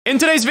In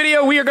today's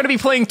video, we are going to be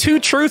playing 2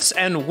 truths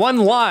and 1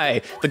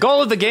 lie. The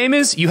goal of the game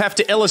is you have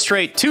to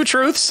illustrate 2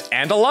 truths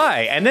and a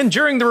lie. And then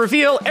during the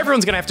reveal,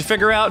 everyone's going to have to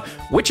figure out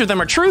which of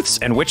them are truths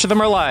and which of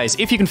them are lies.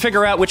 If you can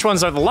figure out which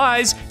ones are the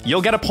lies,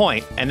 you'll get a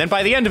point. And then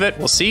by the end of it,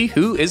 we'll see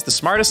who is the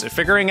smartest at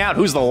figuring out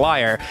who's the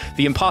liar,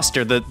 the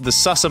imposter, the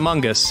sus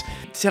among us.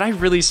 Did I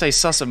really say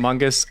sus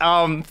among us?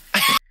 All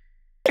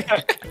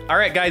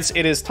right, guys,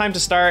 it is time to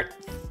start.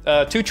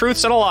 2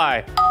 truths and a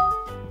lie.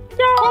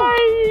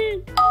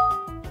 Yay!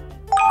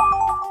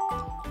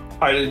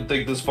 I didn't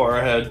think this far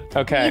ahead.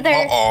 Okay.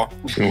 Uh-oh.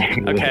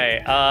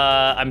 Okay,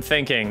 I'm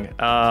thinking.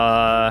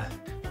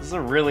 This is a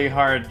really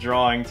hard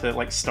drawing to,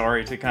 like,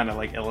 story to kind of,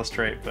 like,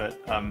 illustrate, but,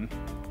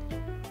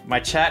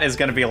 my chat is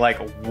gonna be like,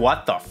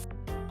 what the f***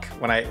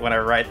 when I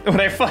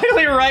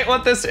finally write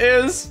what this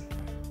is.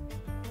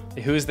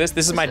 Who's this?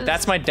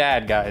 That's my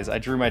dad, guys. I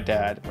drew my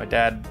dad. My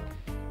dad,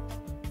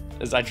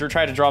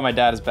 tried to draw my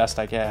dad as best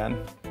I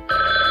can.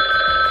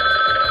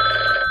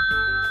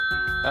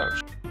 Oh,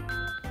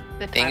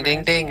 Ding,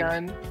 ding, ding.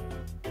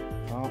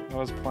 well, there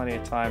was plenty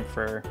of time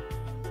for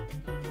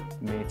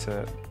me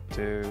to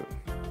do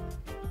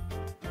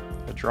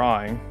the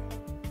drawing.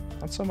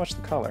 Not so much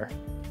the color.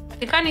 I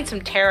think I need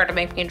some terror to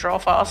make me draw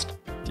fast.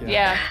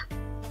 Yeah,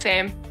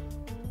 same.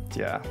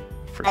 Yeah,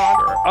 for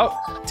sure.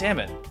 Oh,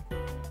 damn it.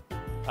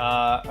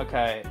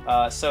 Okay,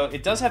 so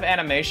it does have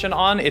animation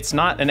on. It's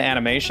not an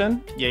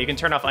animation. Yeah, you can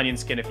turn off onion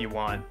skin if you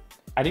want.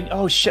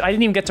 Oh shit, I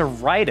didn't even get to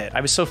write it.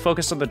 I was so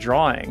focused on the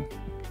drawing.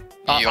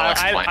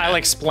 I'll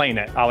explain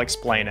it. I'll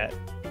explain it.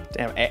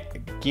 Damn,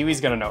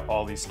 Kiwi's gonna know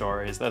all these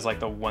stories. That's like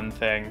the one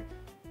thing.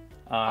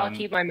 I'll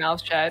keep my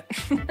mouth shut.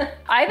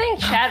 I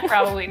think chat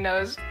probably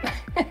knows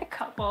a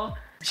couple.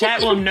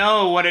 Chat will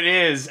know what it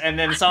is, and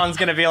then someone's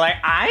gonna be like,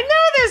 I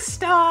know this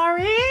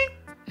story.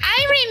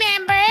 I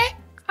remember.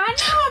 I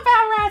know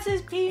about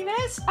Ross's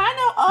penis. I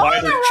know all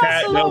Why the does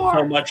chat Ross know lore.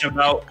 so much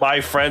about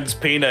my friend's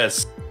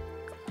penis?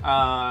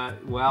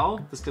 Well,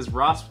 it's because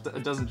Ross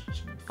doesn't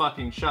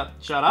fucking shut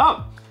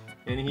up.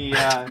 And he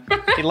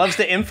loves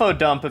to info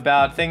dump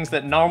about things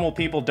that normal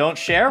people don't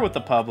share with the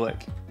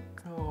public.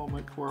 Oh,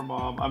 my poor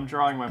mom. I'm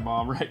drawing my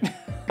mom right now.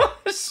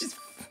 She's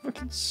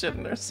fucking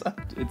shitting herself.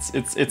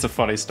 It's a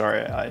funny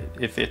story.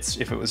 If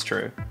it was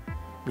true,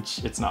 which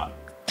it's not,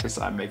 because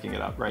I'm making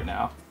it up right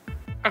now.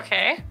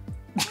 Okay.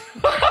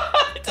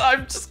 I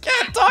just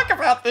can't talk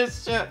about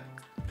this shit.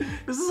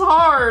 This is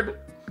hard.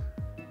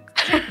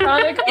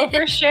 Chronic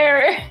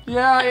overshare.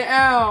 Yeah, I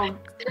am.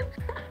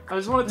 I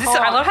just want to talk.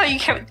 I love how you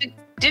came.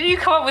 Didn't you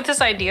come up with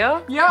this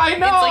idea? Yeah, I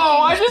know.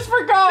 I just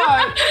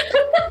forgot.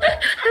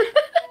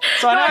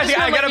 So now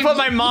I gotta put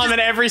my mom in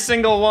every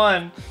single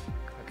one.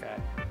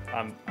 Okay,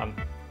 I'm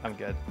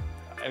good.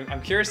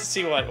 I'm curious to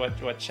see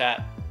what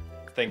chat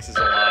thinks is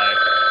a lie.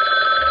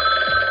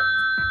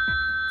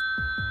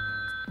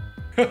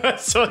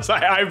 So it's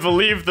like, I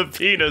believe the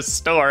penis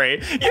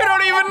story. You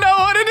don't even know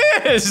what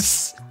it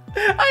is.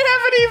 I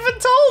haven't even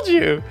told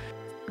you.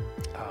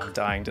 Oh,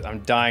 I'm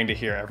dying to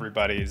hear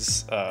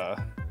everybody's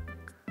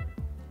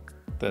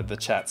the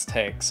chat's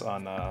takes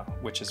on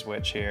which is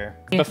which here.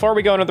 Before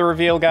we go into the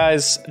reveal,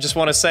 guys, I just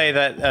want to say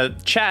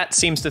that chat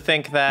seems to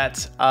think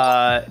that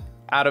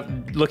out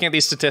of looking at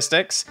these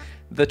statistics,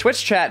 the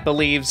Twitch chat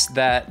believes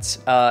that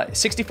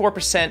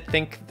 64%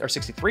 think, or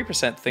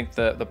 63% think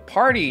the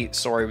party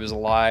story was a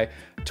lie,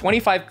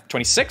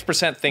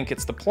 26% think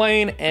it's the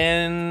plane,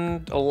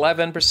 and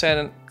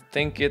 11%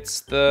 think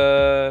it's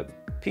the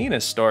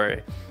penis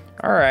story.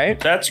 All right.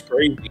 That's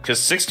crazy, because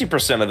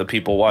 60% of the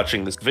people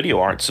watching this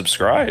video aren't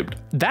subscribed.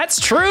 That's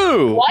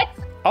true. What?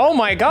 Oh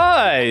my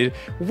god.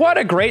 What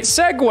a great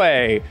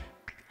segue.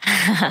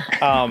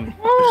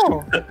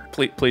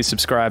 Please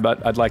subscribe.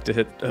 I'd like to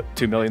hit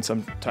 2 million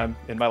sometime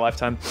in my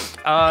lifetime.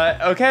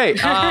 Okay.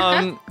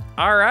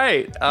 All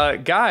right,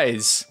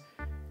 guys,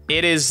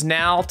 it is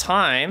now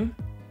time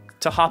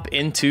to hop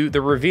into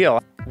the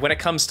reveal. When it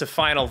comes to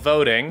final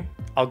voting,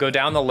 I'll go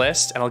down the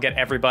list and I'll get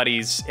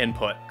everybody's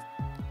input.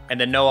 And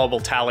then Noah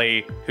will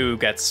tally who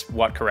gets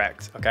what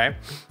correct, okay?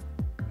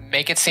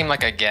 Make it seem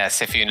like a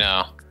guess if you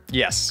know.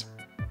 Yes.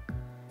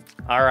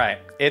 All right,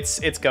 it's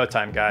go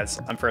time, guys.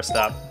 I'm first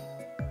up.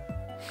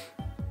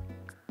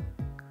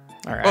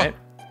 All right,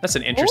 that's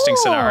an interesting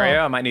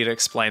scenario. I might need to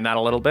explain that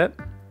a little bit.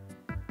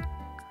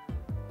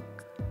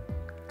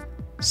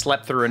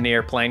 Slept through a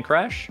near plane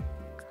crash?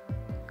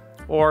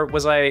 Or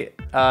was I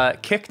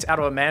kicked out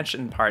of a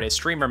mansion party, a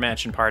streamer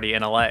mansion party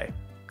in LA?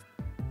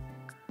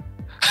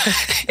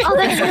 Oh,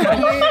 that's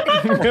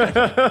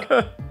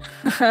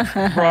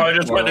Bro, I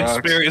just went and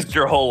experienced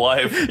your whole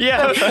life.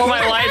 Yeah,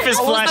 my life is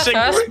flashing.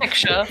 First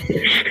picture.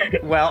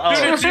 Well,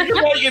 Dude,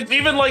 it's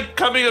even like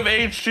coming of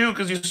age too,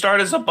 because you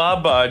start as a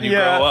baba and you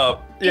grow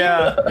up.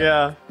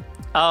 Yeah.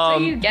 so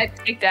you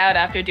get kicked out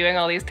after doing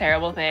all these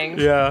terrible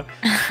things. Yeah.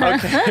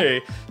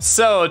 Okay.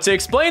 So to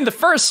explain the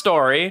first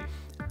story,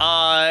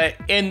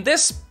 in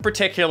this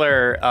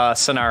particular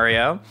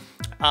scenario,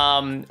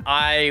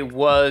 I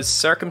was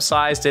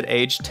circumcised at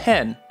age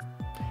 10.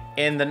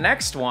 In the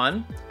next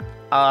one,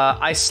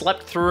 I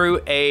slept through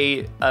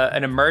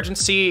an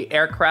emergency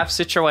aircraft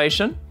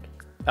situation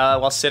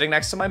while sitting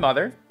next to my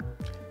mother.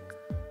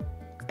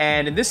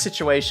 And in this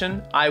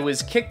situation, I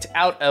was kicked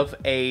out of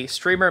a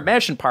streamer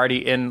mansion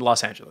party in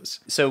Los Angeles.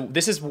 So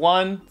this is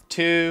 1,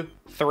 2,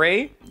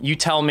 3. You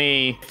tell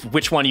me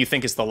which one you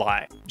think is the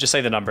lie. Just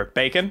say the number.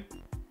 Bacon?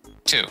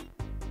 2.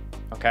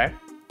 Okay.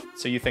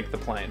 So you think the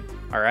plane.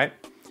 All right.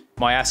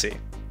 Moyasi?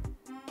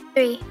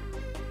 3.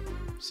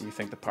 So you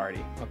think the party.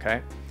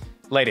 Okay.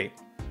 Lady?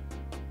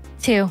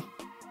 2.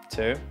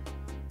 2.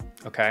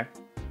 Okay.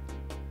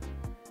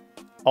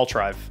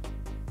 Ultrive?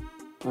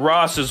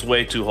 Ross is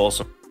way too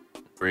wholesome.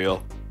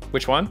 Real.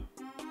 Which one?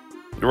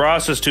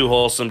 Ross is too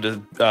wholesome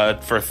to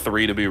for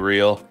 3 to be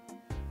real.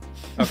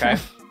 Okay.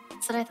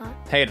 That's what I thought.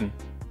 Hayden?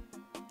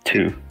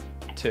 2.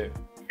 2.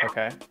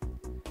 Okay.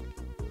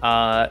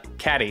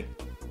 Caddy?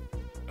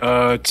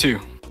 2.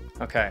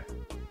 Okay.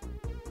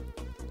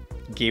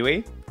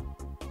 Giwi?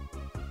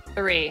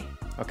 3.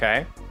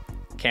 Okay.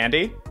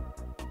 Candy?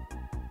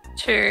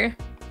 2.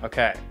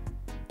 Okay.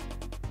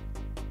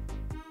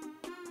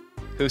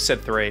 Who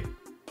said 3?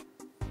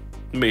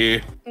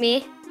 Me.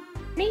 Me.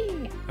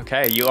 Me.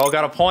 Okay, you all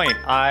got a point.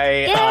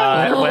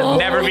 I would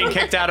never be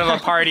kicked out of a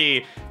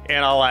party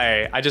in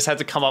LA. I just had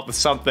to come up with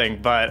something,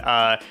 but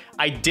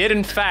I did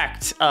in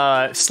fact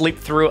sleep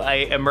through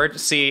a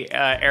emergency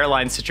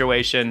airline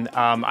situation.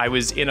 I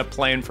was in a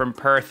plane from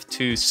Perth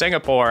to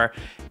Singapore,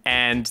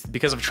 and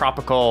because of a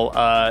tropical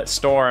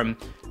storm,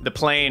 the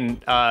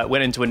plane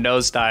went into a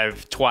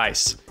nosedive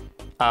twice.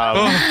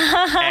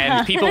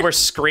 And people were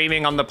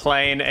screaming on the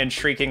plane and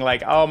shrieking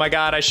like, "Oh my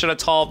God, I should have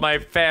told my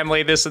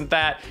family this and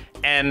that."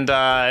 And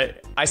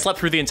I slept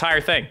through the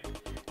entire thing.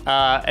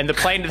 And the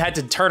plane had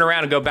to turn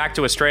around and go back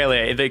to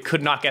Australia. They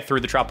could not get through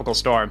the tropical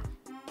storm.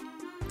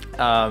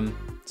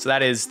 So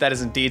that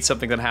is indeed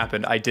something that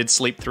happened. I did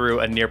sleep through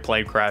a near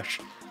plane crash.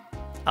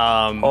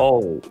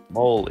 Oh,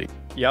 moly.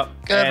 Yep.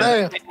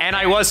 Good And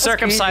I was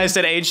circumcised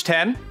at age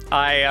 10.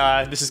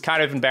 This is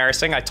kind of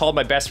embarrassing. I told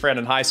my best friend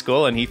in high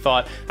school, and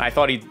I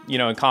thought he,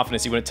 in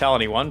confidence, he wouldn't tell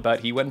anyone,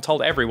 but he went and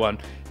told everyone.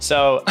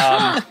 So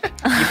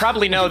you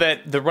probably know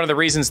that one of the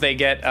reasons they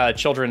get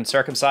children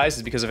circumcised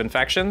is because of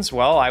infections.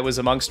 Well, I was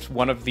amongst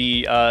one of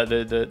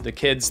the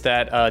kids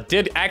that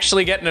did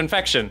actually get an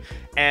infection,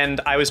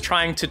 and I was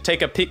trying to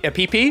take a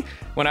pee-pee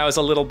when I was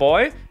a little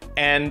boy.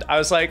 And I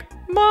was like,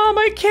 "Mom,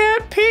 I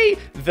can't pee."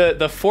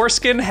 The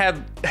foreskin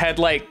had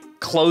like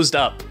closed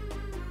up.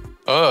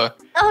 Oh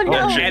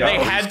no. And they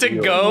had to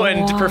go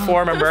and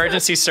perform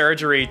emergency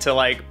surgery to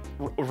like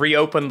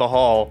reopen the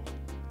hole.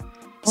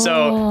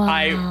 So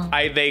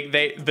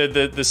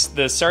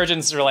the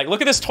surgeons were like,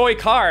 "Look at this toy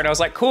car," and I was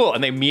like, "Cool,"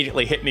 and they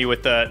immediately hit me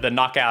with the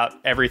knockout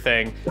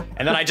everything,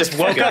 and then I just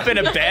woke up in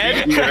a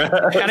bed, and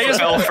I just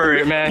fell for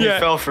it, man. Yeah. You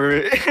fell for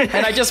it.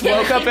 and I just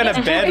woke up in a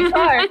bed.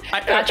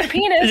 Got your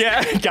penis.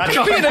 Yeah, got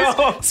your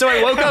penis. So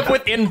I woke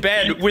up in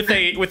bed with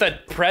a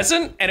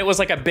present, and it was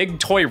like a big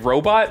toy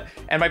robot,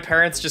 and my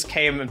parents just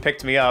came and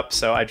picked me up.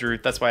 So I drew.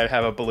 That's why I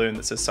have a balloon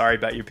that says "Sorry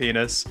about your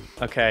penis."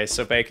 Okay,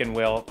 so Bacon,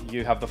 Will,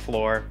 you have the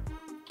floor.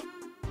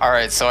 All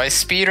right, so I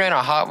speedran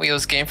a Hot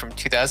Wheels game from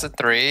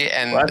 2003,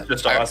 and That's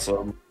just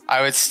awesome.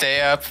 I would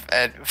stay up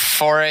at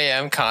 4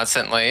 a.m.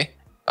 constantly,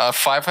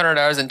 500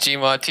 hours in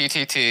Gmod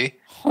TTT,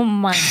 Oh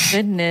my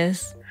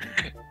goodness.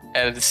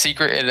 and a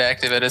secret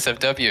inactive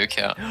NSFW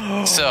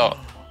account. So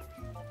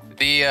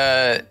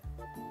the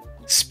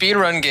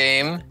speedrun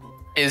game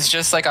is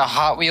just like a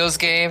Hot Wheels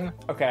game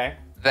Okay.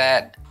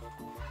 that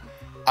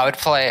I would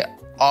play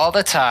all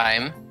the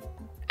time,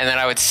 and then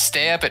I would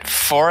stay up at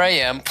 4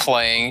 a.m.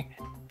 playing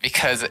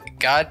because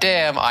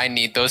goddamn, I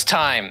need those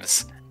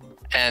times.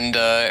 And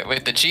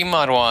with the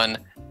Gmod one,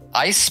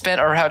 I spent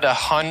around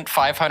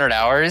 500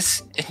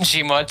 hours in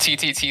Gmod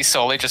TTT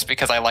solely just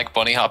because I like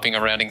bunny hopping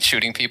around and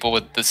shooting people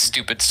with the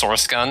stupid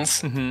source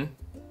guns. Mm-hmm.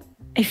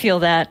 I feel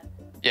that.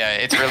 Yeah,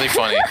 it's really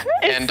funny.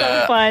 It's and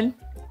so fun.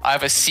 I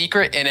have a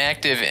secret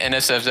inactive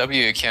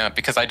NSFW account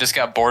because I just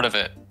got bored of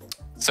it.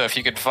 So if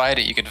you could fight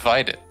it, you could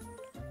fight it.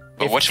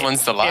 But which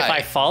one's the lie? If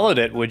I followed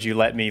it, would you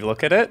let me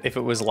look at it if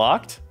it was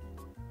locked?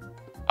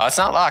 Oh, it's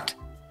not locked.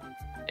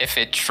 If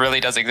it really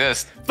does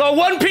exist. The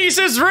One Piece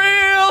is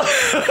real!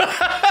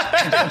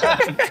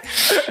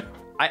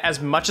 As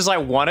much as I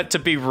want it to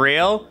be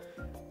real,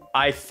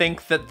 I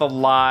think that the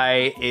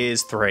lie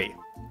is 3.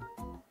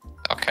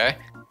 Okay.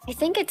 I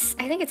think it's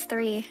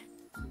 3.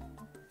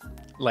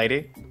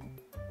 Lady?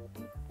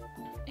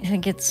 I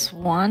think it's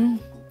 1.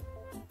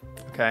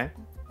 Okay.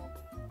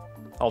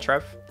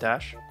 Ultrev?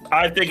 Dash?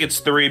 I think it's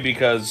 3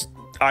 because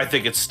I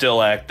think it's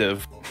still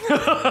active.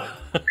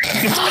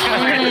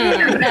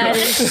 That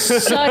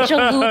is such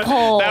a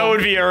loophole. That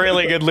would be a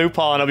really good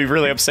loophole, and I'll be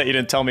really upset you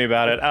didn't tell me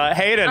about it.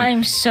 Hayden?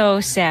 I'm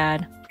so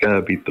sad.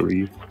 Gotta be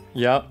 3.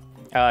 Yep.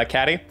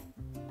 Caddy?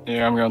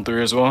 Yeah, I'm going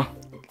 3 as well.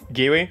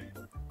 Giwi?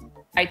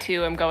 I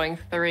too am going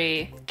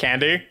 3.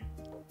 Candy?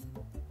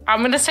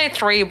 I'm gonna say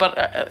 3,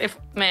 but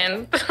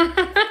man.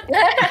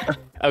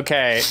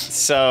 Okay,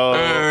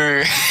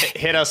 so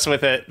hit us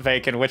with it,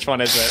 Bacon. Which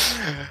one is it?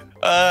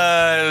 2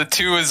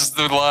 is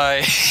the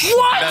lie.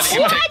 What?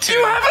 Now you pick 2.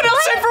 You have an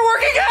else for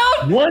working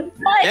out? What?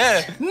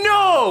 Yeah.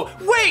 No!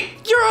 Wait,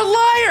 you're a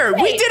liar!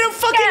 We Wait, did a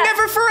fucking yeah.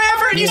 Never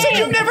Forever, and you said Wait.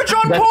 you've never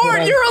drawn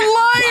porn! You're a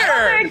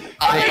liar!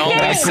 I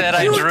only said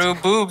I drew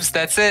boobs.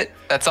 That's it.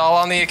 That's all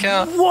on the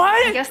account. I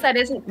What? guess that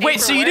isn't. Wait,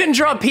 so you paperwork. didn't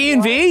draw P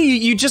and V?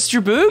 You just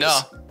drew boobs? No,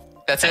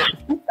 that's it.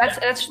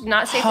 That's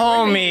not safe.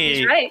 Homie,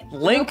 He's right.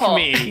 link Loophole.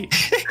 me.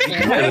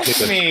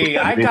 Link me.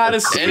 I gotta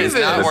see It is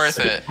this. not worth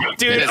it.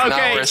 Dude, it is okay,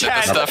 not worth it.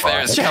 Chad. The stuff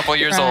there is a couple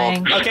years Crying.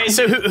 old. Okay,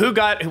 so who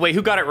got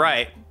it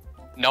right?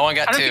 No one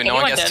got I don't 2. think No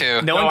one anyone gets did.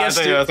 2. No one gets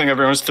I to. think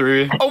everyone's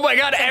 3. Oh my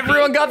god,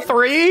 everyone got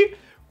 3?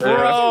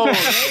 Bro,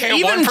 Hey,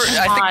 even I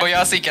think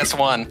Boyasi gets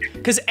 1.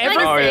 because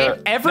Oh, yeah.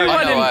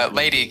 everyone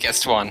Lady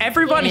gets 1.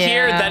 everyone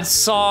here Yeah. that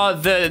saw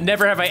the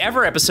Never Have I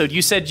Ever episode,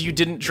 you said you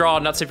didn't draw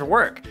Not Safe for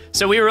Work.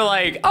 So we were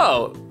like,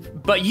 oh,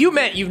 but you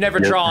meant you've never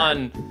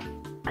drawn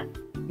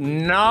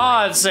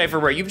Not Safe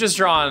for Work. You've just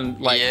drawn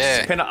like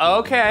Yeah.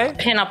 okay.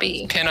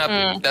 Pin-up-y. Pin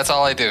up. That's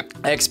all I do.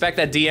 I expect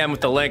that DM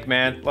with the link,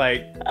 man.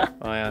 Like,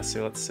 oh yeah,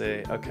 let's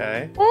see.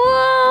 Okay.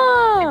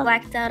 Whoa!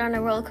 Blacked out on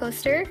a roller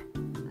coaster.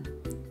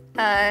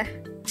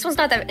 This one's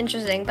not that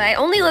interesting, but I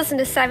only listen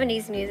to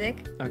 70s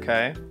music,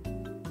 Okay.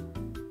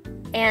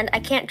 and I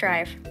can't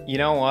drive. You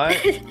know what?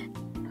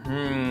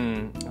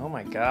 Oh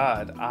my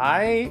god.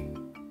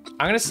 I'm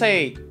gonna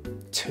say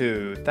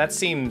 2. That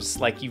seems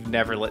like you've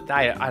never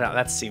I don't.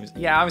 That seems.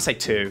 Yeah, I'm gonna say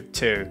 2.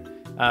 2.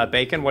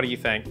 Bacon. What do you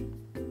think?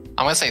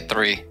 I'm gonna say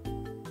 3.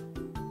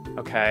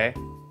 Okay.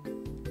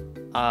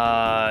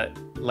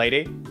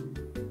 Lady.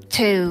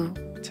 2.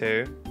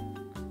 2.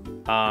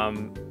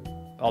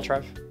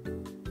 Ultrav.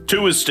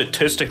 2 is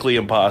statistically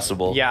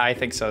impossible. Yeah, I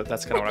think so.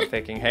 That's kind of what I'm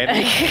thinking.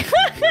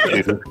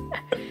 Hayden.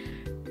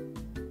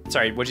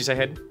 Sorry, what'd you say,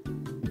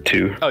 Hayden?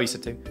 2. Oh, you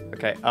said 2.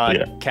 Okay.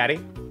 Yeah. Caddy.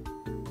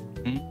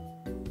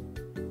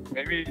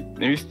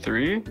 Maybe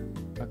 3.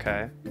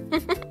 Okay.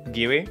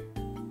 Giwi.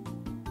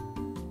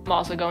 I'm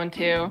also going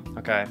 2.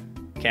 Okay.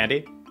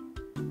 Candy.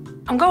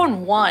 I'm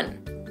going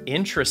 1.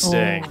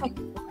 Interesting.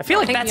 I feel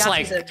like that's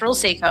like. a thrill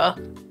seeker.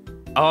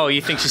 Oh,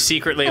 you think she's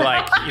secretly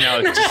like,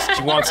 just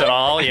she wants it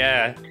all?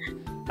 Yeah.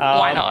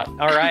 Why not?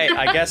 All right,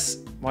 I guess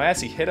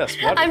Moyasi hit us.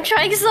 What? I'm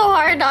trying so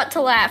hard not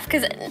to laugh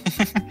because,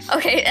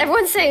 okay,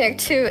 everyone's saying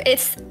 2.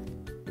 It's,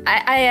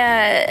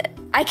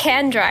 I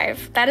can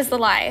drive. That is the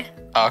lie.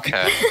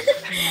 Okay.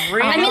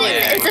 really? I mean,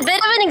 it's a bit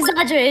of an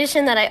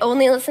exaggeration that I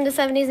only listen to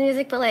 70s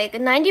music, but like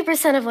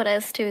 90% of what I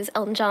listen to is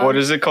Elton John. What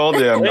is it called?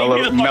 Yeah, Maybe the mellow,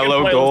 fucking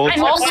mellow playlist gold.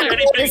 is Also,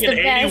 anything it's the in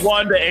best.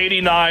 81 to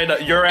 89,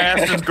 your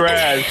ass is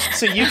grass.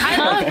 So you.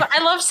 I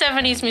love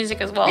 70s music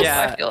as well.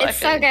 Yeah. So I It's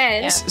feel so good.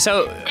 Yeah.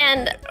 So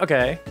And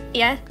okay.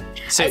 yeah.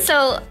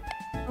 So,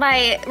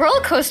 My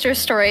roller coaster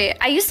story.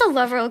 I used to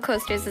love roller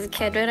coasters as a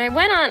kid, but I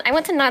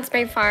went to Knott's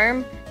Berry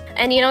Farm,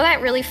 and you know that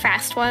really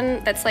fast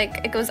one that's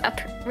like it goes up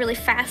really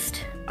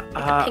fast. Like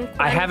the pink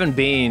I one? haven't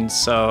been,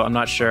 so I'm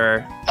not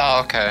sure.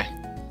 Oh, okay.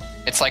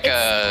 It's like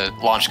a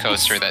launch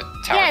coaster, that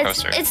tower Yeah,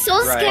 coaster. it's so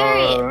Right.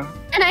 scary,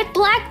 and I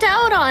blacked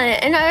out on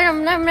it, and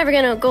I'm never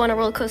gonna go on a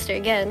roller coaster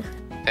again.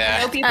 I know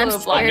yeah. people I'm who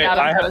have blacked scared. out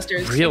I on have-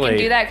 coasters. You Really? can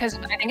do that because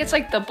I think it's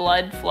like the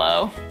blood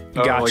flow.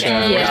 Gotcha.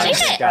 yeah. I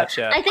think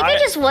Gotcha. I think I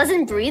just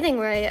wasn't breathing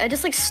right. I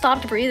just like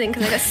stopped breathing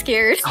because I got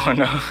scared. Oh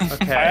no.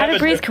 Okay. How to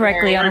breathe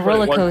correctly on a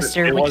roller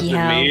coaster, It wasn't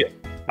WikiHow. me.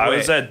 I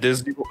was Wait. at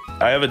Disney.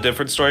 I have a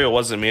different story. It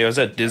wasn't me. I was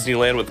at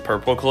Disneyland with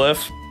Purple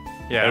Cliff.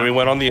 Yeah. And we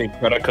went on the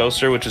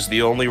Incredicoaster, which is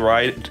the only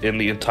ride in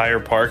the entire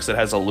parks that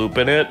has a loop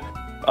in it.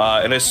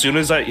 And as soon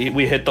as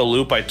we hit the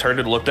loop, I turned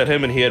and looked at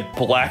him, and he had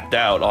blacked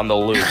out on the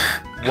loop.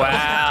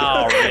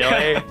 Wow.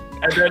 Really?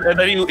 and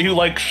then he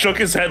like shook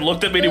his head,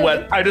 looked at me, and he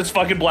went, "I just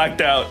fucking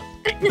blacked out."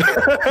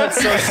 That's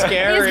so It's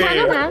scary. kind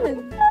of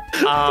happened.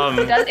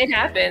 It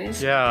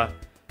happens. Yeah.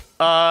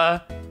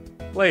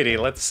 Lady,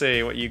 let's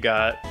see what you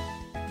got.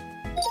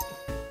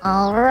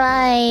 All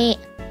right.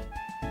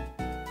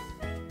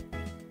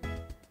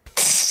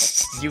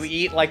 You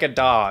eat like a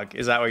dog.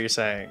 Is that what you're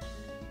saying?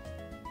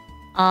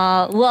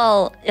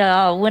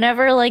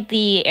 Whenever like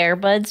the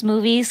Airbuds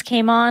movies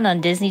came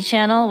on Disney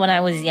Channel when I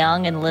was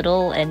young and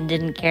little and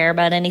didn't care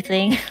about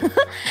anything,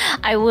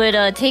 I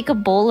would take a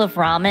bowl of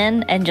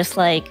ramen and just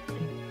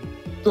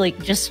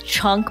just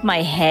chunk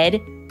my head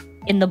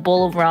in the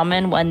bowl of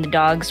ramen when the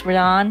dogs were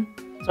on,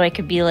 so I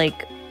could be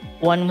like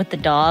one with the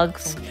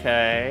dogs.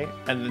 Okay.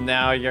 And then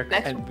now your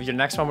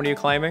next one. What are you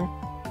claiming?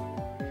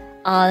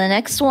 The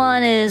next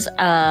one is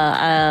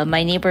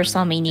my neighbor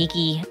saw me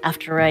Nikki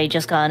after I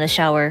just got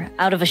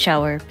out of a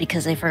shower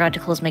because I forgot to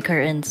close my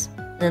curtains.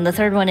 Then the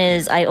third one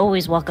is I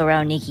always walk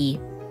around Nikki.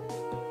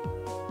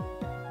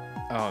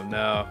 Oh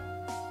no.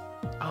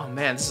 Oh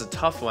man, this is a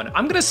tough one.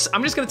 I'm just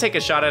gonna take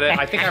a shot at it.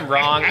 I think I'm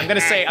wrong. I'm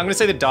gonna say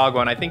the dog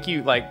one. I think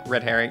you like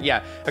red herring.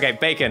 Yeah. Okay,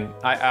 bacon.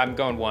 I'm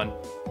going 1.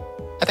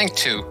 I think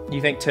 2.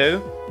 You think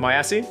 2?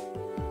 Mayasi?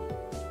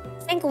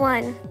 I think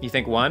 1. You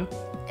think 1?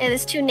 Yeah,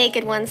 there's 2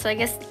 naked ones, so I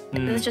guess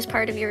it's just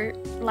part of your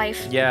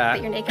life. Yeah.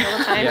 That you're naked all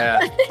the time. Yeah.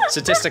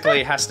 Statistically,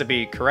 it has to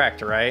be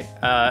correct, right?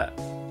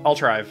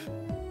 Ultrive.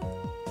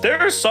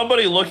 There's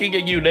somebody looking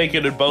at you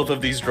naked in both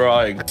of these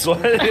drawings.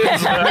 What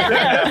is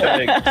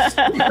happening?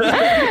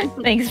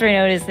 Thanks for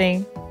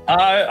noticing.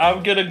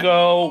 I'm gonna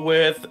go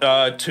with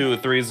 2.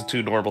 3 is a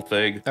 2 normal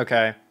thing.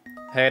 Okay.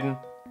 Hayden?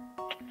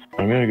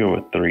 I'm gonna go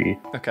with 3.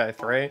 Okay,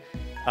 3.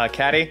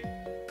 Caddy?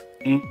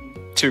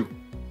 2.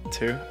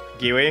 2.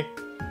 Giwi?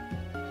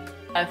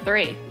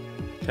 3.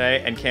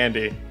 Okay, and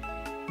Candy?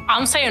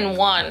 I'm saying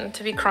 1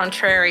 to be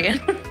contrarian.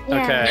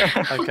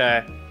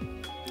 Okay.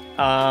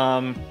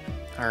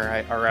 All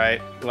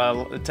right.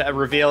 Well, to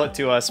reveal it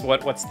to us,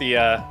 what's the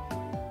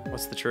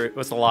truth?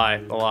 What's the lie?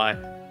 The lie.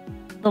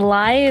 The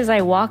lie is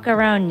I walk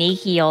around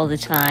naked all the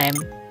time.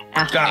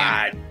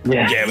 God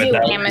Yeah. damn it!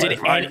 Damn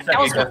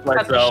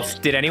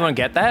it. Did anyone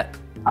get that?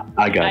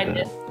 I got I that.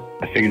 did.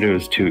 I figured it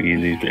was too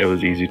easy. It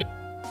was easy.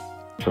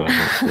 So I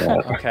went with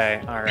that.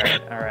 Okay. All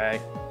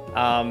right.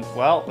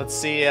 Well, let's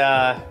see.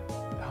 Oh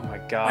my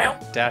God,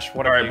 Dash.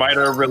 What All are right, you? mine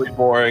are really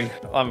boring.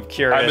 I'm I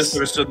curious.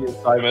 misunderstood the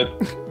assignment.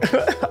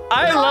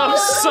 I love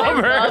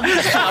summer.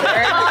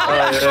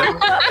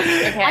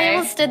 I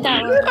almost did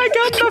that one. I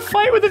got in a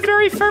fight with a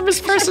very famous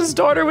person's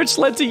daughter, which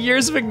led to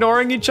years of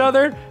ignoring each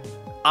other.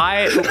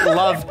 I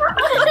thought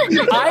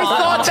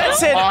that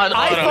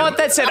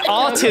said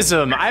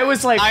autism. I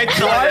was like,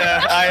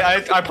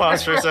 I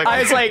paused for a second.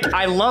 I was like,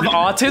 I love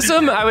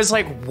autism. I was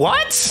like,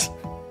 what?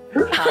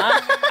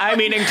 I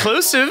mean,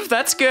 inclusive.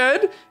 That's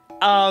good.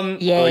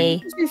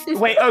 Yay.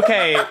 Wait.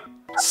 Okay.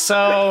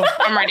 So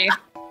I'm ready.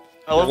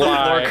 I love the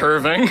Lie. floor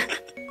curving.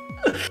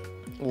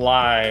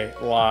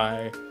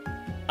 lie.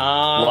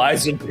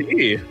 Lies and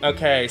P.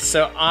 Okay.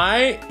 So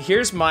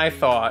here's my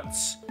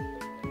thoughts.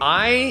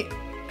 I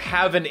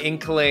have an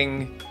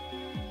inkling.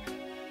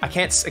 I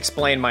can't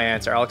explain my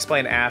answer. I'll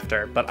explain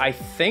after. But I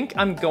think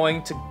I'm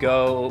going to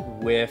go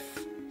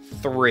with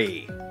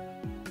 3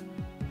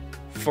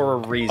 for a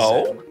reason.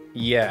 Oh?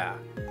 Yeah,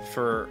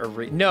 for a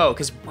reason. No,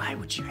 because why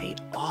would you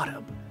hate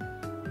autumn?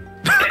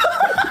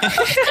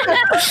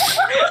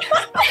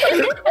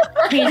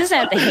 You just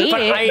have to hate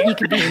But it. You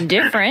could be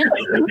indifferent.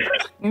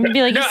 You could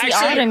be like, you see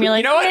autumn, you're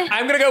like, you know what? eh.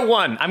 I'm gonna go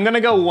 1. I'm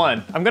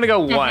gonna go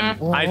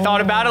 1. I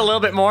thought about it a little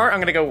bit more. I'm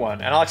gonna go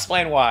 1, and I'll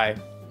explain why.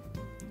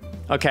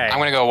 Okay. I'm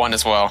gonna go 1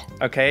 as well.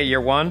 Okay,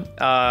 you're 1.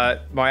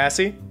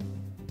 Moyasi?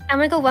 I'm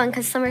gonna go 1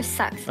 because summer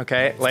sucks.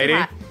 Okay, Lady?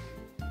 hot.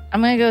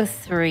 I'm gonna go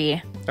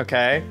 3.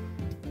 Okay.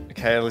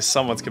 Okay, at least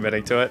someone's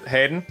committing to it.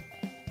 Hayden?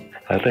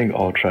 I think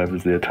all tribe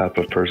is the type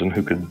of person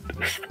who could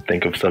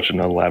think of such an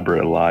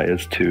elaborate lie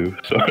as 2.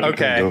 So I'm gonna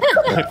Okay.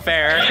 go-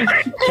 Fair.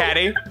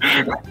 Caddy?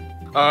 I'm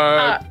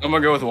gonna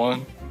go with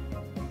 1.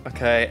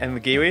 Okay, and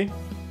McGeewee?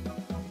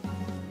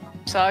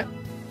 Suck.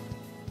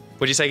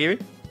 What'd you say, Giwi?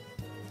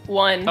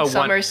 1. Oh,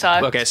 Summer 1.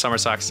 sucks. Okay, summer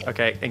sucks.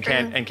 Okay, and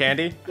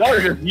Candy? Y'all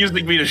are just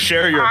using me to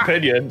share your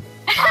opinion.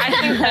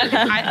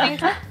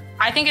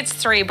 I think it's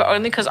 3, but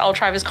only because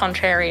Ultrive is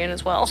contrarian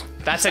as well.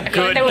 That's a feel like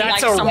good. they would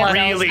That's like a someone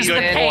really else good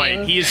to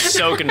point. pay. He is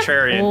so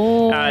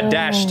contrarian.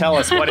 Dash, tell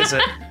us, what is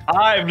it?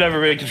 I've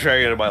never been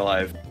contrarian in my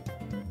life.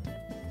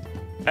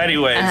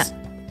 Anyways,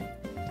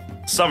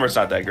 summer's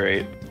not that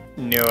great.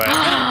 Knew it.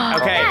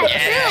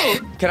 Okay.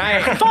 Can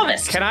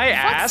I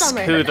ask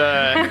summer? who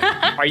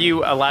the? Are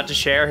you allowed to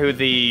share who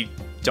the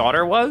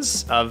daughter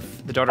was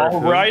of the daughter? of I'll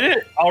who? write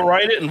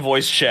it in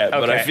voice chat,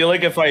 but I Okay. feel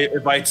like if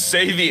I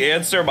say the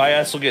answer, my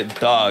ass will get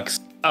doxxed.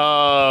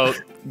 Oh,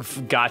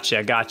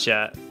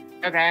 gotcha.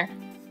 Okay.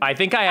 I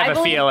think I have I a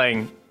believe-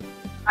 feeling.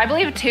 I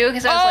believe 2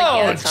 because I was like,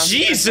 yeah, Oh, that sounds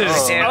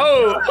Jesus. good.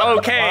 Oh,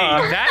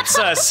 okay. That's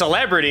a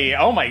celebrity.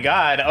 Oh my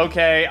God.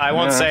 Okay, I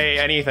won't Yeah. say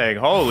anything.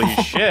 Holy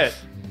shit.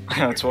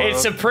 That's why.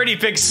 It's a pretty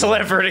big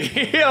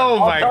celebrity. Oh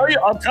my.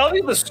 I'll tell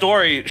you the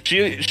story.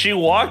 She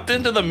walked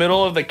into the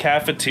middle of the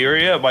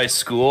cafeteria at my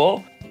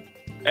school,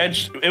 and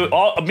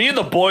me and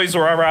the boys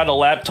were around a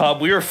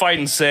laptop. We were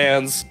fighting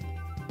Sans,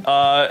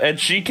 and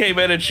she came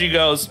in and she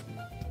goes,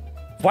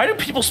 "Why do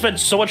people spend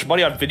so much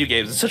money on video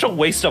games? It's such a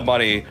waste of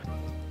money."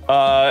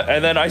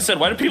 And then I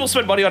said, "Why do people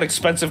spend money on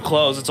expensive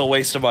clothes? It's a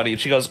waste of money."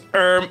 And she goes,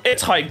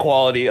 "It's high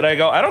quality." And I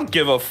go, "I don't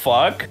give a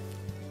fuck."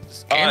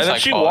 And then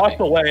she walked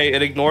away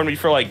and ignored me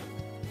for like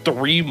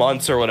 3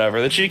 months or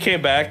whatever. Then she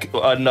came back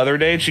another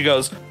day and she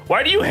goes,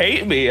 "Why do you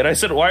hate me?" And I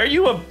said, "Why are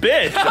you a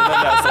bitch?" And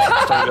then that's the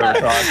last time we ever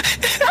talked.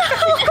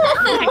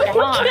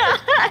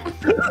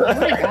 Oh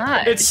my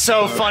god. It's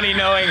so funny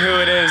knowing who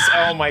it is.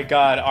 Oh my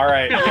God. All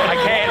right.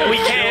 We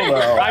can't.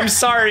 I'm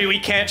sorry. We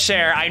can't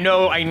share. I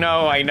know.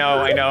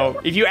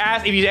 If you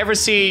ever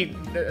see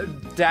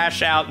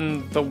Dash out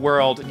in the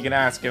world, you can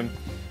ask him.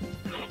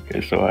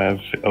 Okay, so I have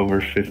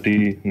over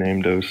 50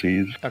 named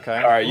OCs. Okay.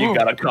 All right, you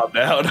gotta calm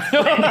down.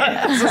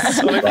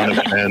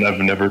 And I've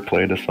never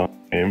played a song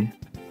game.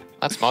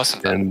 That's most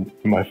of them.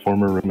 And my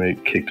former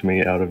roommate kicked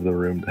me out of the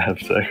room to have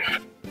sex.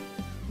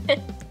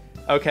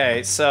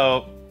 Okay,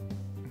 so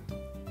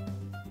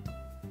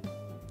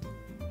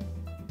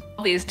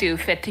These 2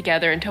 fit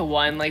together into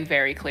one like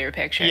very clear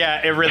picture.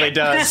 yeah, it really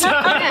does. It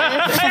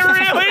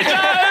really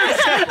does.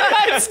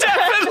 It's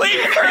definitely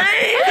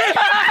free.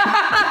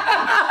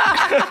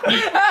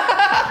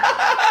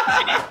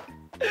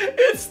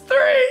 It's 3.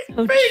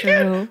 So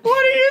Bacon, true.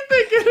 what do you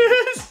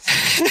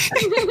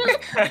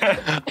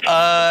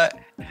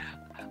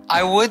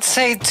I would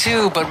say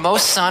 2, but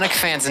most Sonic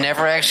fans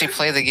never actually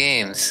play the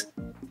games.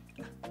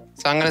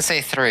 So I'm gonna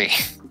say 3.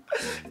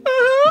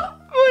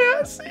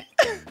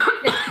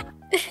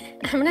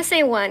 I'm gonna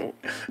say 1.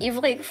 You've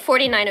like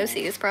 49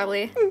 OCs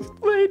probably.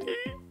 Lady.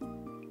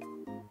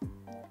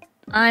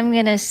 I'm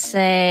gonna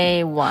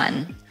say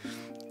 1.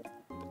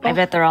 I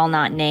bet they're all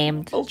not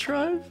named. I'll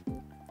try.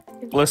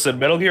 Listen,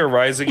 Metal Gear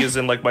Rising is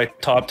in like my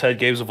top 10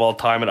 games of all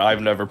time, and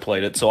I've never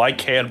played it, so I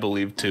can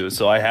believe 2.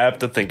 So I have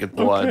to think it's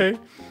 1. Okay.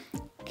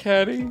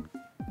 Caddy.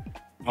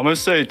 I'm gonna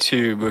say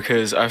 2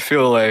 because I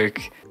feel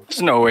like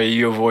there's no way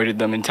you avoided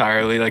them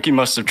entirely. Like, you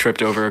must have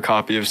tripped over a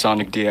copy of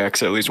Sonic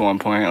DX at least one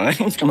point. Like,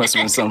 it must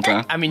have been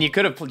sometime. I mean, you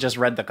could have just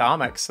read the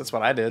comics. That's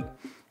what I did.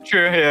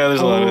 Sure, yeah,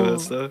 there's a lot of that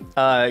stuff.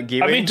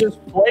 Gibby? I mean, does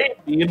play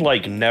mean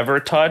like never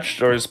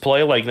touched, or is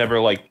play like never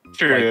like,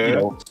 Sure, like yeah. you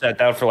know, sat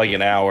down for like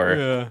an hour?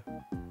 Yeah.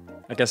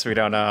 I guess we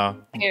don't know.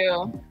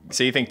 2.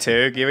 So you think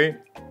 2, Gibby?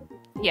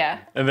 Yeah.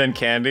 And then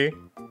Candy?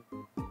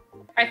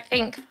 I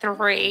think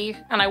 3,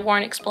 and I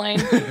won't explain.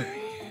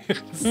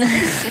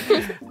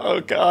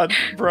 Oh god,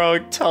 bro,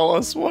 tell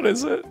us, what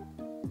is it?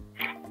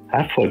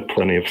 I've played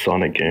plenty of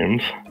Sonic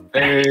games.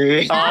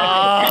 Hey. Dude,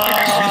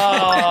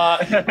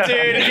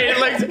 it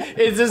looks,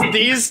 it's just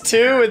these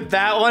two and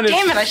that one is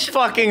Damn it, I should-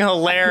 fucking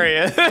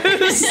hilarious. They're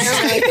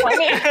really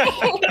funny.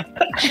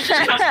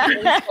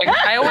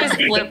 I always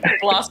live the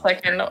last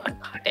second.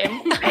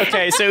 Damn.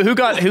 Okay, so who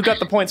got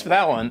the points for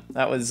that one?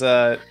 That was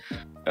I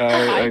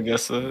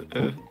guess I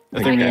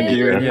think did.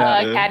 you.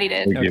 Caddy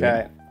did.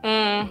 okay.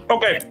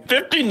 Okay,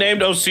 50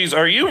 named OCs.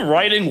 Are you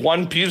writing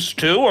One Piece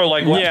too, or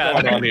like what's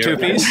going on here? 2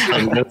 piece.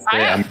 I'm gonna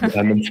say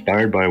I'm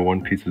inspired by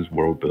One Piece's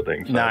world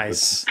building. So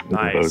Nice, it's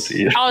nice.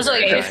 OC. Oh, is it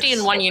like 50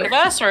 in one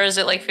universe, or is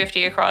it like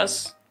 50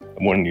 across?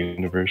 One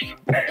universe.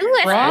 Ooh,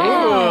 I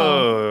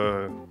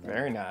Oh,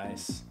 very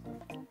nice.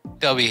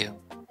 W.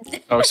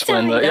 I'll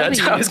explain that. Yeah,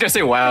 I was gonna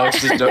say wow. It's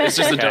just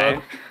a Okay.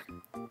 dub.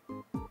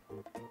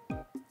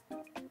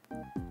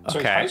 So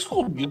Okay. high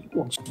school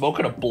musical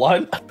smoking a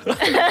blunt? All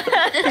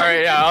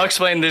right, yeah, I'll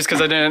explain this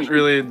because I didn't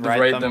really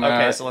write them out.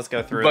 Okay, so let's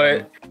go through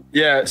But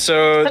yeah,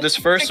 so this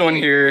first one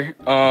here,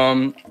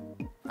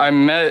 I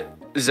met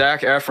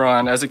Zac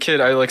Efron as a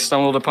kid. I like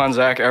stumbled upon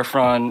Zac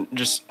Efron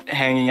just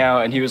hanging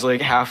out, and he was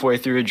like halfway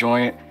through a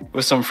joint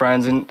with some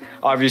friends, and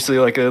obviously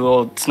like a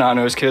little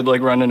snot-nosed kid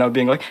like running up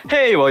being like,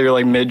 "Hey!" while you're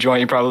like mid joint,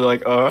 you're probably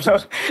like, "Oh." So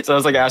I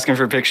was like asking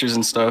for pictures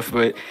and stuff,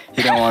 but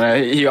he didn't want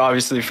to. He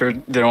obviously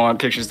didn't want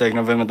pictures taken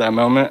of him at that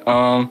moment.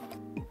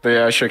 But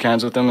yeah, I shook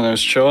hands with him and it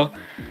was chill.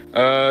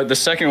 The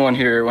second one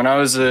here, when I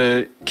was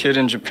a kid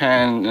in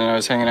Japan and I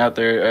was hanging out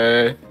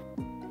there,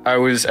 I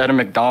was at a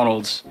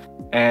McDonald's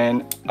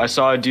and I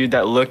saw a dude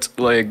that looked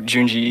like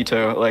Junji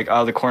Ito, like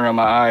out of the corner of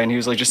my eye, and he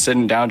was like just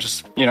sitting down,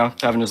 just, you know,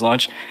 having his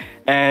lunch.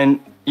 And,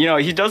 you know,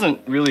 he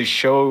doesn't really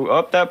show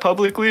up that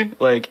publicly.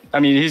 Like, I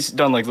mean, he's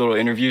done like little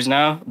interviews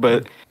now,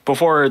 but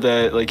before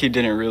that, like, he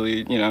didn't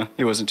really, you know,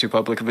 he wasn't too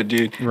public of a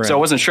dude. Right. So I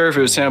wasn't sure if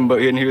it was him, but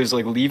when he was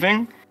like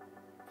leaving,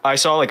 I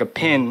saw like a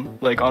pin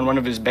like on one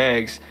of his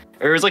bags.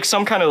 It was like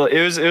some kind of, it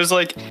was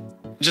like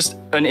just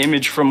an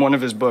image from one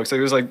of his books. Like,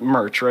 it was like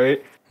merch,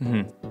 right?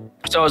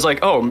 So I was like,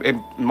 oh, it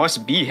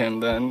must be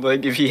him then.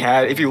 Like, if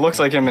he looks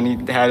like him and he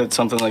had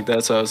something like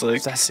that. So I was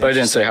like, That's but I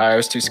didn't say hi. I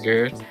was too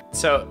scared.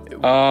 So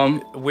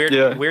weird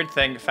yeah. weird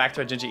thing, fact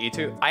about Junji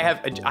Ito. I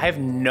have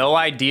no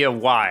idea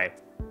why.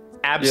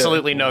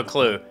 Absolutely no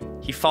clue.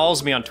 He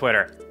follows me on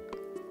Twitter.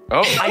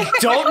 Oh, I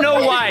don't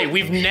know why.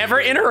 We've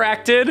never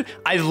interacted.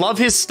 I love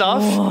his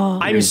stuff.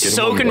 I'm Dude,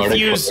 so get him on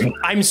confused. Gartic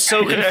I'm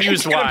so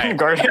confused why.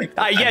 Gartic.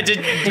 Yeah, Did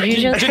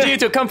you just- Junji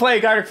Ito, come play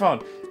Gartic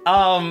Phone.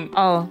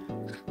 Oh,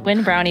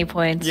 win brownie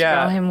points. Yeah.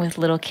 Draw him with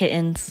little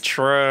kittens.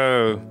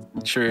 True.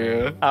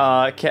 True.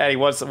 Yeah. Caddy,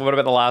 what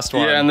about the last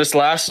one? Yeah, and this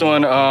last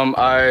one,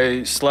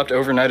 I slept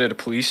overnight at a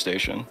police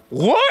station.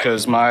 What?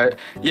 Because my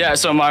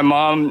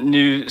mom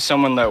knew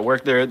someone that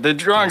worked there. The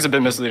drawing's a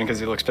bit misleading because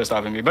he looks pissed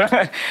off at me. But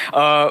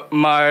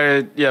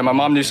my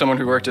mom knew someone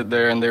who worked it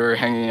there, and they were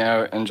hanging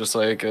out and just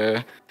like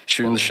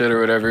shooting the shit or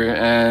whatever.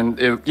 And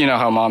you know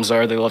how moms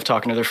are; they love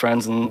talking to their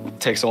friends, and it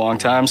takes a long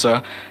time.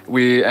 So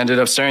we ended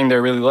up staying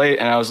there really late,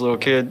 and I was a little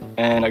kid,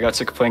 and I got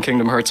sick of playing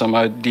Kingdom Hearts on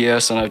my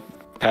DS, and I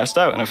passed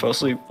out and I fell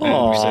asleep. And we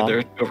Aw. stayed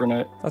there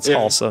overnight. That's Yeah.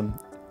 awesome.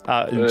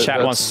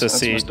 Chat wants to that's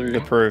see my story. the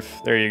proof.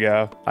 There you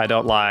go. I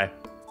don't lie,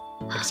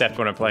 except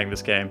when I'm playing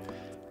this game.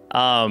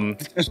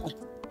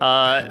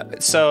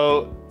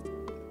 So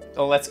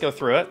let's go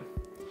through it.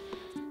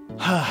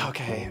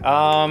 Okay.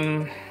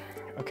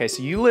 Okay.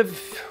 So you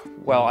live.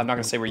 Well, I'm not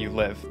gonna say where you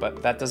live,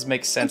 but that does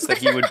make sense that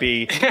he would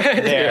be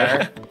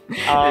there.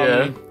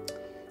 Yeah.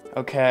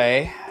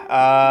 Okay.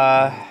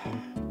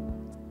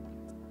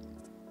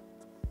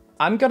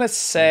 I'm gonna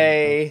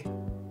say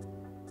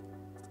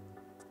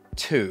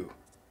 2.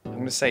 I'm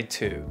gonna say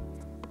 2.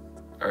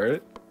 All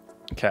right.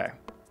 Okay.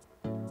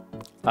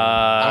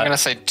 I'm gonna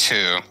say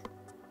 2.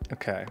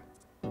 Okay.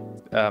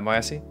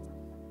 Moyasi?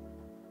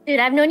 Dude,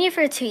 I've known you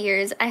for 2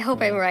 years. I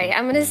hope I'm right.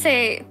 I'm gonna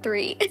say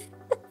 3.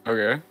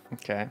 Okay.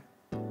 Okay.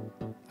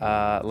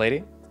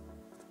 Lady?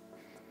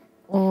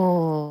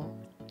 Ooh,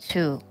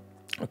 2.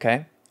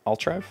 Okay.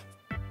 Ultrav?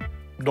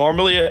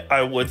 Normally,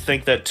 I would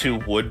think that 2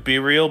 would be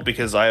real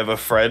because I have a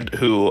friend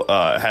who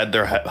had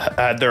their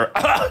had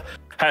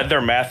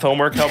their math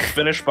homework helped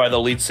finished by the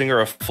lead singer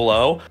of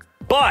Flow.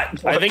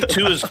 But I think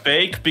 2 is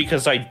fake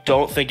because I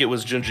don't think it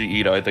was Junji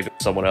Ito. I think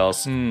it's someone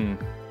else. It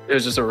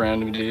was just a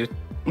random dude.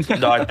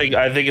 No, I think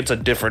it's a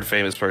different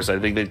famous person.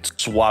 I think they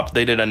swapped.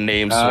 They did a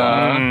name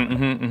swap.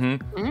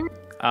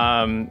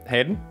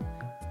 Hayden?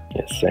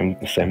 Yeah,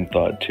 same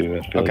thought too.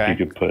 I feel like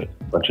you could put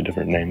a bunch of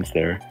different names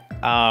there.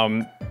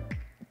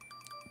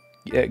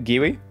 Yeah,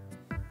 Giwi?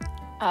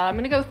 I'm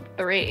gonna go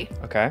 3.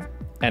 Okay.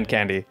 And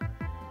Candy?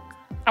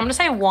 I'm gonna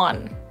say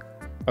 1.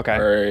 Okay.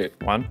 All right.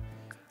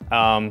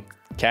 1.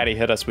 Caddy,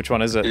 hit us. Which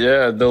one is it?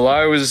 Yeah, the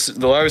lie was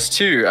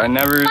 2. I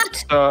never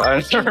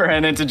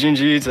ran into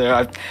Junji Ito.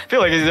 I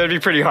feel like that'd be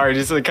pretty hard.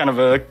 He's like kind of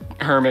a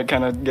hermit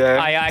kind of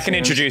guy. I can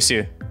introduce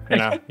you. You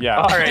know, yeah.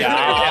 All right. Yeah,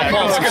 I'll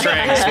pull some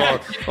strings.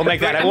 We'll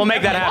make that. We'll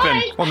make that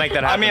happen. We'll make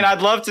that happen. I mean,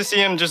 I'd love to see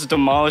him just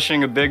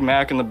demolishing a Big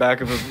Mac in the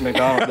back of a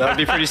McDonald's. That'd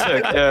be pretty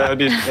sick. Yeah, that'd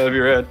be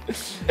rad.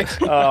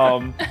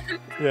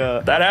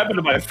 Yeah. That happened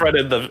to my friend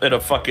in a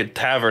fucking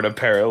tavern.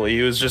 Apparently,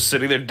 he was just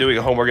sitting there doing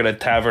homework in a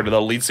tavern, and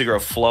the lead singer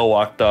of Flow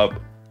walked up.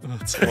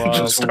 That's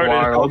Just started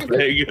wild.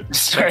 helping.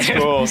 That's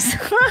cool.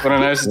 What a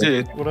nice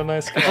dude. What a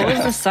nice What guy.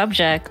 was the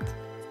subject?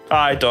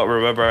 I don't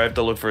remember. I have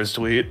to look for his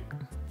tweet.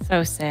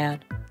 So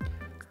sad.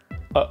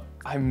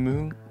 I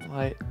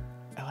moonlight.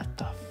 What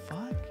the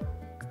fuck?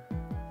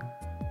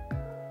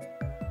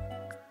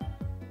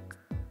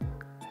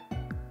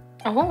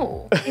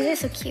 Oh. These are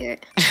so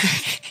cute.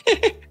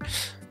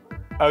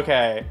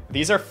 Okay,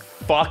 these are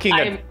fucking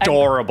I'm-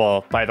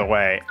 adorable, by the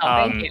way.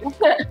 Oh, thank you.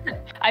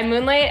 I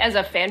moonlight as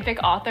a fanfic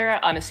author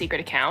on a secret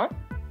account.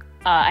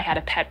 I had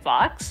a pet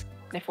fox,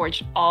 and I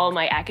forged all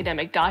my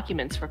academic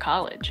documents for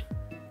college.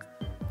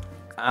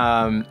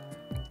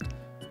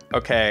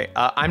 Okay,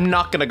 I'm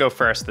not gonna go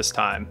first this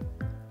time.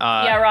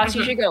 Yeah, Ross,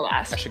 you should go I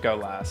last. should go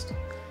last.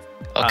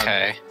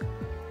 Okay.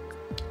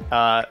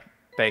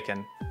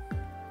 Bacon.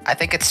 I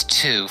think it's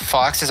 2.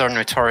 Foxes are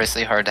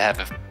notoriously hard to have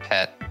a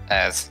pet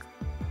as.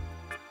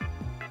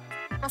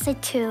 I'll say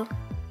 2.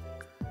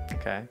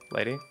 Okay,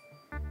 lady.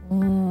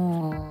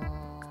 Ooh.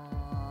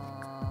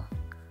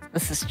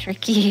 This is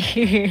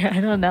tricky. I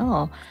don't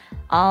know.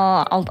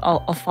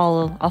 I'll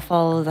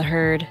follow the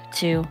herd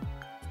too.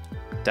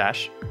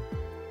 Dash.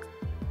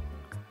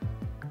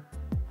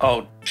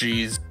 Oh,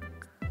 jeez.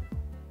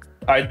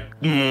 I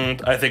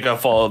think I'll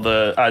follow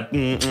the.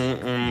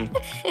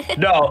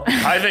 No,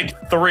 I think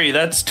 3.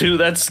 That's 2.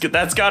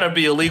 That's got to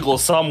be illegal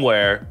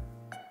somewhere.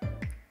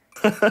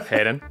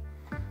 Hayden.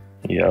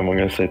 Yeah, I'm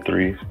gonna say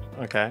 3.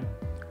 Okay.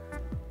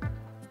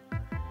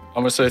 I'm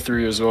gonna say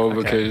 3 as well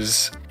Okay.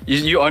 because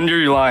you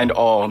underlined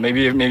all.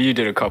 Maybe you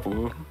did a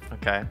couple.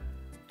 Okay.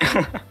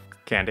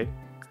 Candy.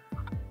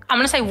 I'm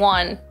gonna say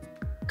 1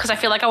 because I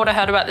feel like I would have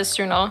heard about this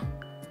sooner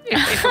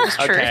if it was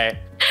true. Okay.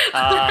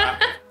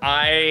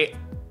 I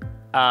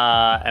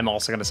am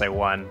also gonna say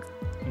 1.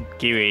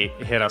 Giwi,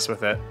 hit us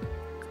with it.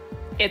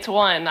 It's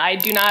 1.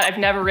 I've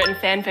never written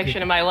fan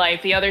fiction in my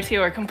life. The other 2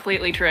 are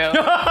completely true. Oh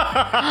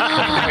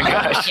my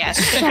gosh.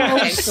 Yes. So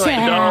Okay,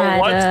 good. No,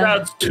 one sad.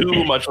 sounds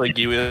too much like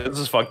you. This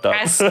is fucked up.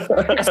 As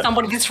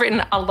somebody that's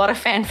written a lot of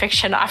fan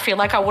fiction, I feel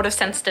like I would have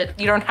sensed it.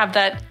 You don't have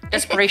that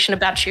desperation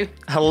about you.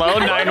 Hello,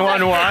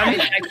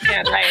 911. I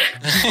can't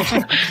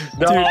write.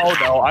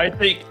 No. I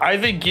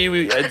think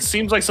Giwi. It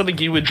seems like something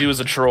Giwi would do as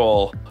a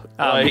troll.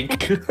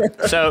 Like,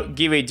 So,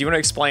 Giwi, do you want to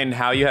explain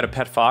how you had a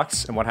pet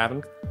fox and what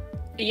happened?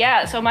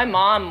 Yeah, so my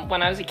mom,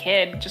 when I was a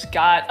kid, just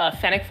got a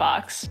fennec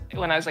fox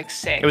when I was like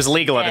 6. It was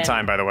legal at the And-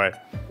 time, by the way.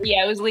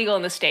 Yeah, it was legal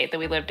in the state that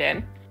we lived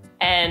in.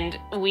 And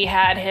we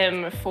had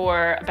him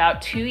for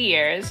about 2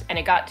 years, and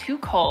it got too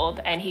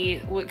cold, and he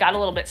got a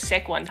little bit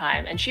sick one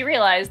time. And she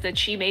realized that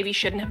she maybe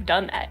shouldn't have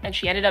done that. And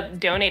she ended up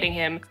donating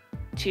him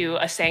to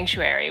a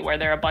sanctuary where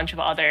there are a bunch of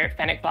other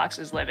fennec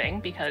foxes living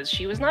because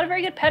she was not a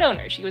very good pet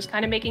owner. She was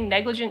kind of making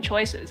negligent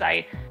choices.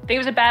 I think it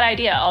was a bad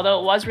idea, although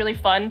it was really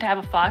fun to have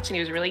a fox and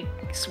he was really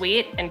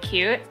sweet and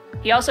cute.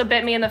 He also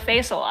bit me in the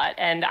face a lot,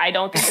 and I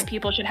don't think that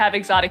people should have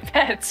exotic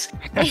pets.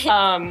 But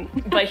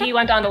he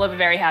went on to live a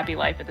very happy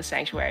life at the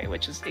sanctuary,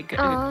 which is a good,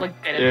 Aw.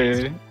 like, bit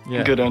of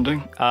Yeah. Good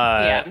ending.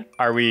 Yeah.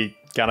 Are we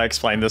gonna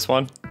explain this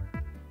one?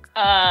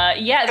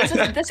 Yeah,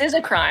 this is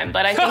a crime,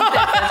 but I think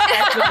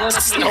that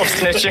Still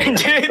snitching,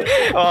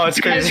 dude. Oh, it's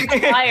crazy.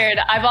 retired.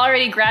 I've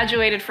already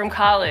graduated from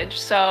college,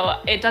 so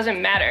it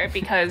doesn't matter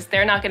because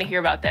they're not going to hear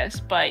about this.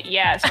 But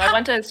yeah, so I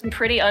went to some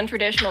pretty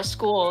untraditional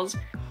schools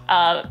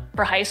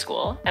for high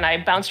school, and I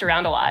bounced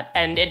around a lot,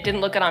 and it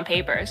didn't look good on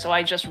paper, so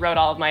I just wrote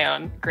all of my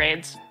own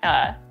grades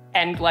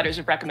and letters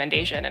of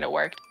recommendation, and it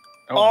worked.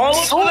 Oh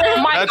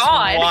my That's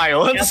god.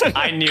 wild.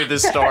 I knew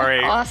this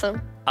story.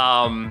 Awesome.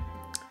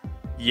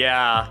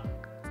 Yeah,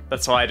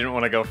 that's why I didn't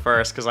want to go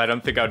first because I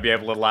don't think I'd be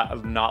able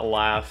to not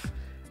laugh.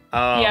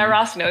 Yeah,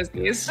 Ross knows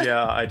these.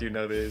 Yeah, I do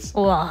know these.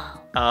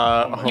 Wow.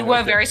 Oh You my were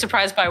God. very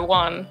surprised by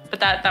 1, but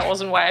that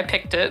wasn't why I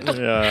picked it.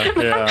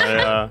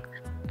 Yeah.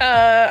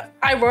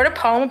 I wrote a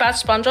poem about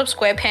SpongeBob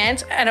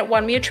SquarePants, and it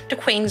won me a trip to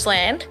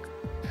Queensland.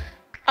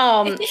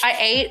 I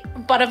ate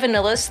butter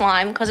vanilla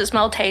slime because it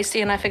smelled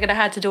tasty, and I figured I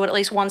had to do it at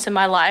least once in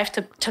my life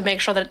to make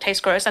sure that it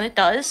tastes gross, and it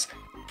does.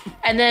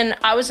 And then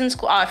I was in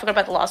school. Oh, I forgot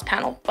about the last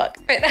panel, but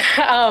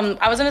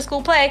I was in a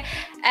school play,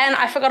 and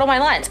I forgot all my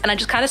lines, and I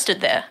just kind of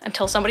stood there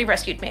until somebody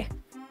rescued me.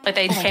 Like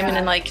they came in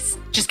and like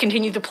just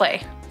continued the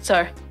play.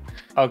 So,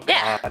 Oh God.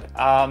 yeah.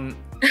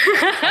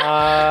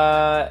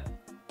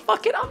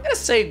 Fuck it. I'm gonna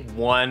say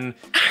 1.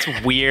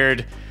 It's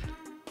weird.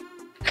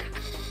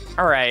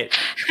 All right.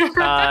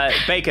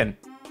 Bacon.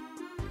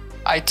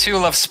 I too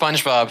love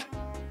SpongeBob.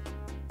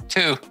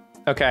 2.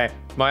 Okay.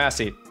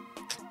 Moyasi.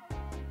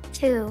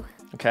 2.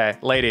 Okay.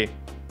 Lady.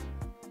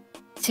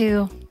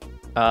 2.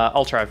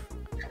 Ultra.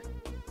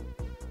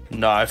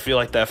 No, I feel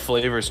like that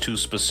flavor is too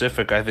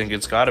specific. I think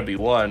it's got to be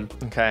 1.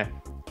 Okay.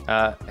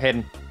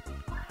 Hayden.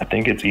 I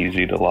think it's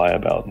easy to lie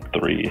about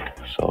 3,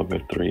 so I'll go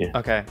 3.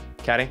 Okay.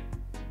 Caddy.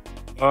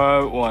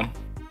 1.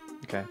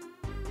 Okay.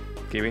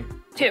 Kiwi.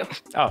 2.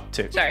 Oh,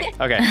 2. Sorry.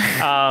 Okay.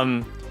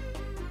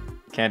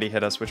 Candy,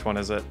 hit us. Which one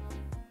is it?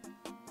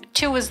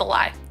 2 was the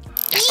lie.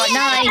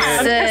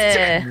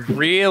 Nice.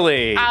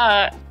 Really?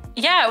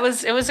 Yeah, it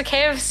was a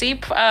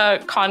KFC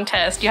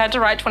contest. You had to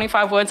write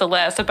 25 words or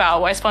less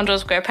about why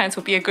SpongeBob SquarePants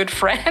would be a good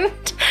friend,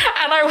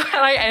 and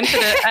I entered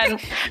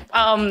it,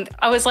 and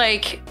I was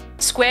like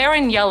square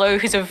and yellow,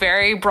 who's a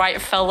very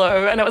bright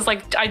fellow, and it was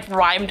like I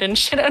rhymed and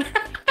shit,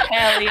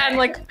 Hell yeah. and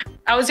like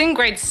I was in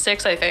grade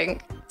 6, I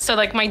think. So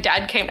like my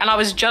dad came, and I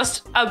was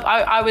just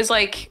I was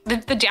like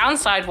the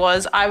downside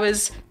was I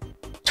was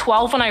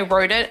 12 when I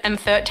wrote it and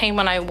 13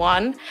 when I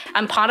won.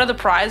 And part of the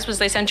prize was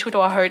they sent you to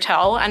a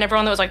hotel, and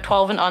everyone that was like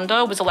 12 and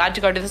under was allowed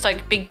to go to this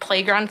like big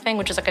playground thing,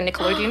 which is like a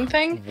Nickelodeon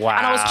thing. Wow.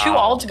 And I was too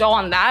old to go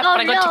on that, Oh,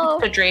 but I got no.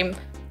 to the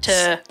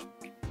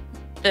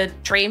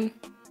dream.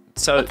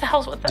 So What the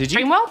hell's with that? did you?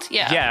 Dreamworld?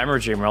 Yeah. Yeah, I remember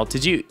Dreamworld.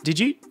 Did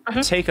you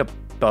take a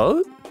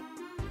boat?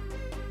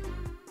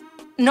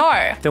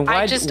 No. Then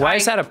why is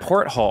that a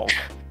porthole?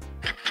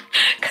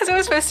 Because it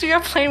was supposed to be a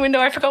plane window.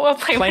 I forgot what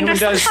plane Plane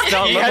windows windows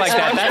don't look like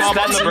that.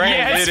 That's the brain,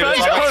 yeah, dude. it's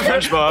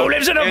It's SpongeBob. Who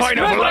lives in a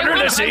pineapple under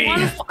the sea?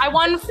 I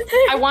won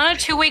a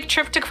 2-week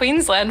trip to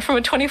Queensland from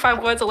a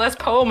 25 words or less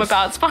poem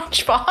about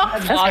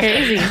SpongeBob. That's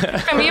crazy.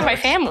 For me and my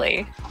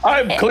family.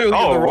 I'm clearly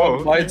in the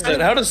wrong whoa.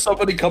 mindset. How does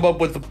somebody come up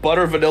with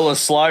butter vanilla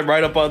slime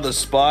right up on the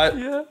spot?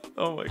 Yeah.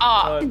 Oh my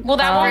god. Well,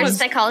 that one Or was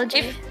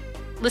psychology.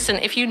 Listen,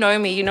 if you know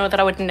me, you know that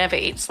I would never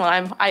eat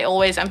slime. I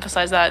always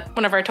emphasize that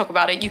whenever I talk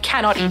about it. You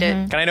cannot eat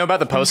it. Can I know about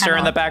the poster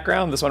in the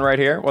background? This one right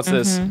here. What's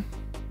this?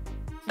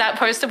 That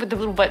poster with the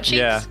little butt cheeks.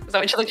 Yeah. Is that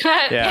what you're looking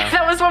at? Yeah.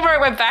 That was one where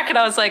I went back and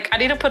I was like, I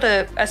need to put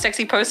a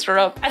sexy poster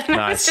up. And it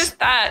Nice. was just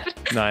that.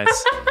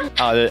 Nice.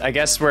 I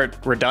guess we're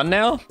done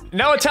now.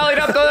 Noah tallied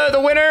up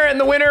the winner, and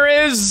the winner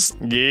is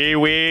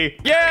Kiwi.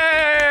 Yay!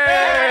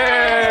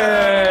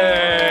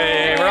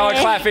 We're all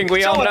clapping.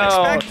 We all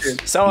know.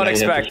 unexpected. So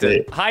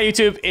unexpected. Hi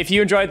YouTube. If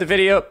you enjoyed the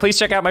video, please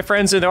check out my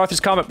friends in the author's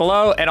comment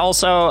below, and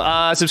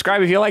also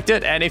subscribe if you liked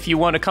it. And if you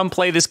want to come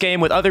play this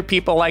game with other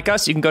people like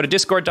us, you can go to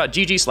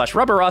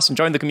discord.gg/RubberRoss and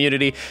join the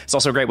community. It's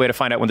also a great way to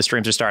find out when the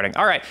streams are starting.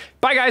 All right.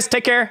 Bye guys.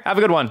 Take care. Have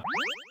a good one.